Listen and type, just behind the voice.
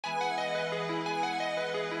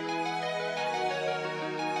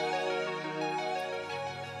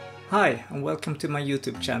Hi and welcome to my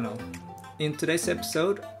YouTube channel. In today's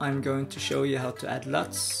episode I'm going to show you how to add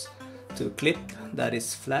LUTs to a clip that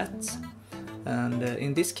is flat, and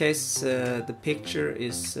in this case the picture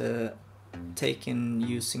is taken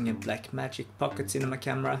using a Blackmagic Pocket Cinema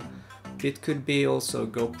Camera. It could be also a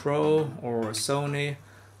GoPro or a Sony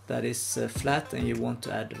that is flat and you want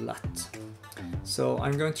to add a LUT. So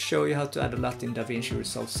I'm going to show you how to add a LUT in DaVinci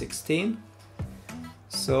Resolve 16.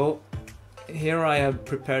 So here I have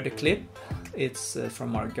prepared a clip. It's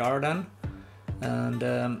from our garden, and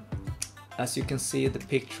as you can see the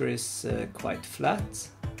picture is quite flat,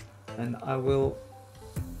 and I will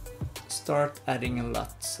start adding a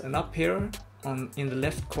LUT. And up here in the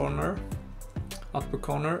left corner, upper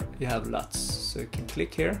corner, you have LUTs, so you can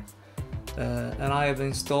click here, and I have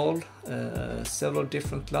installed several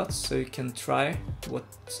different LUTs, so you can try what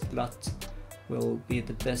LUT will be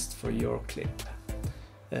the best for your clip.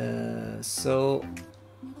 So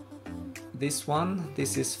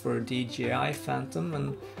this is for DJI Phantom,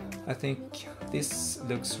 and I think this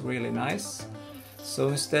looks really nice. So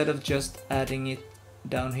instead of just adding it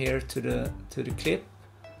down here to the clip,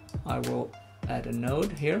 I will add a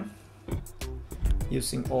node here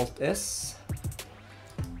using Alt-S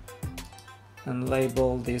and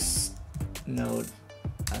label this node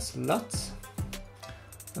as LUT,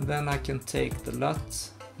 and then I can take the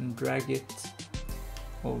LUT and drag it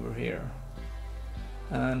over here,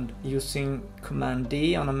 and using Command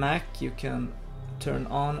D on a Mac you can turn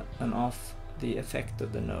on and off the effect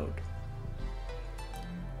of the node.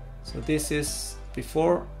 So this is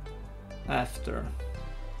before, after,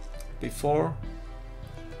 before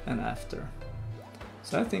and after.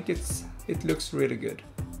 So I think it looks really good.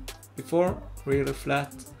 Before, really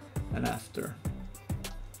flat, and after.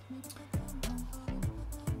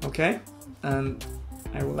 Okay, and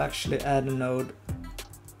I will actually add a node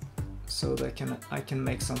so that I can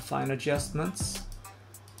make some fine adjustments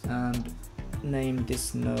and name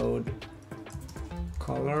this node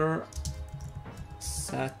color,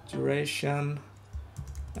 saturation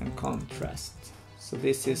and contrast. So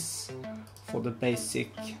this is for the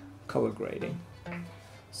basic color grading.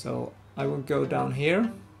 So I will go down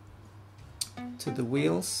here to the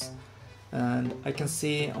wheels, and I can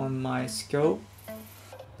see on my scope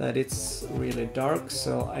that it's really dark,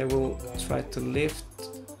 so I will try to lift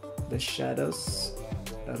the shadows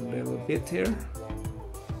a little bit here,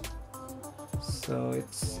 so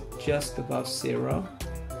it's just above 0,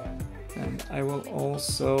 and I will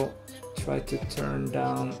also try to turn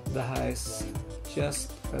down the highs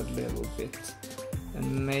just a little bit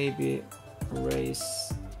and maybe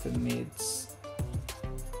raise the mids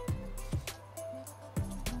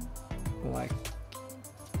like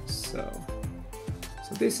so.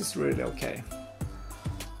 So this is really okay.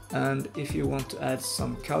 And if you want to add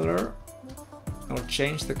some color or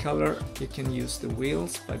change the color, you can use the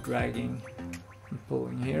wheels by dragging and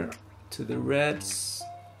pulling here to the reds,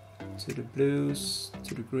 to the blues,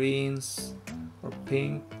 to the greens or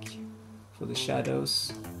pink for the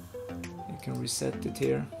shadows. You can reset it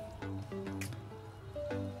here.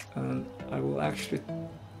 And I will actually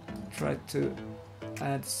try to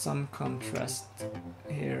add some contrast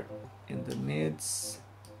here in the mids.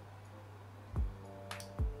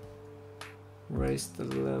 Raise the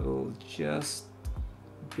level just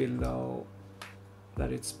below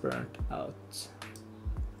that it's burnt out.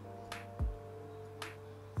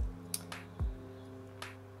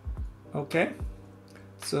 Okay,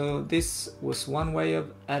 so this was one way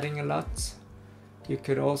of adding a LUT. You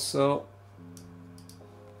could also,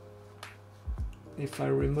 if I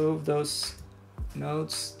remove those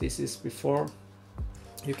nodes, this is before,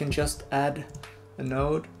 you can just add a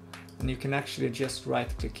node, and you can actually just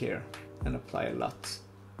right click here and apply a LUT,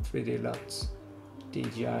 3D LUT,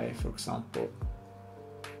 DJI for example,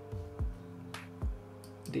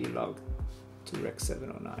 D-Log to Rec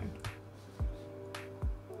 709.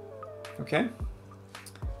 Okay,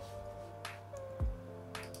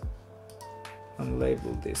 and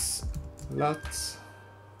label this LUT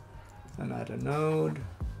and add a node,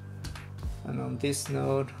 and on this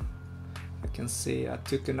node I can see I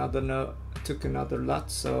took another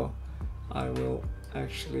LUT, so I will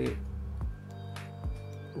actually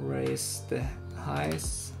raise the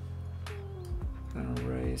highs and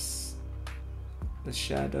raise the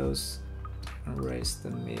shadows and raise the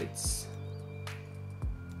mids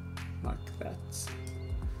like that.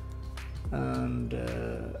 And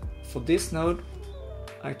for this node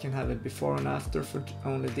I can have it before and after for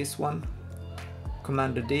only this one.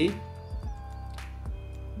 Command D,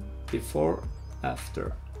 before,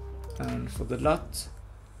 after, and for the LUT,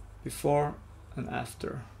 before and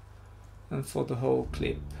after, and for the whole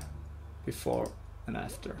clip, before and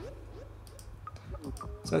after.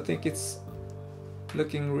 So I think it's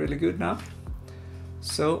looking really good now.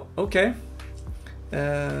 So okay,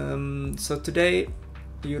 so today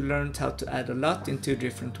you learned how to add a LUT in 2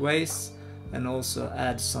 different ways, and also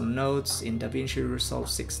add some nodes in DaVinci Resolve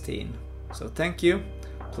 16. So thank you,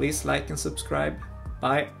 please like and subscribe,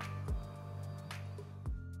 bye!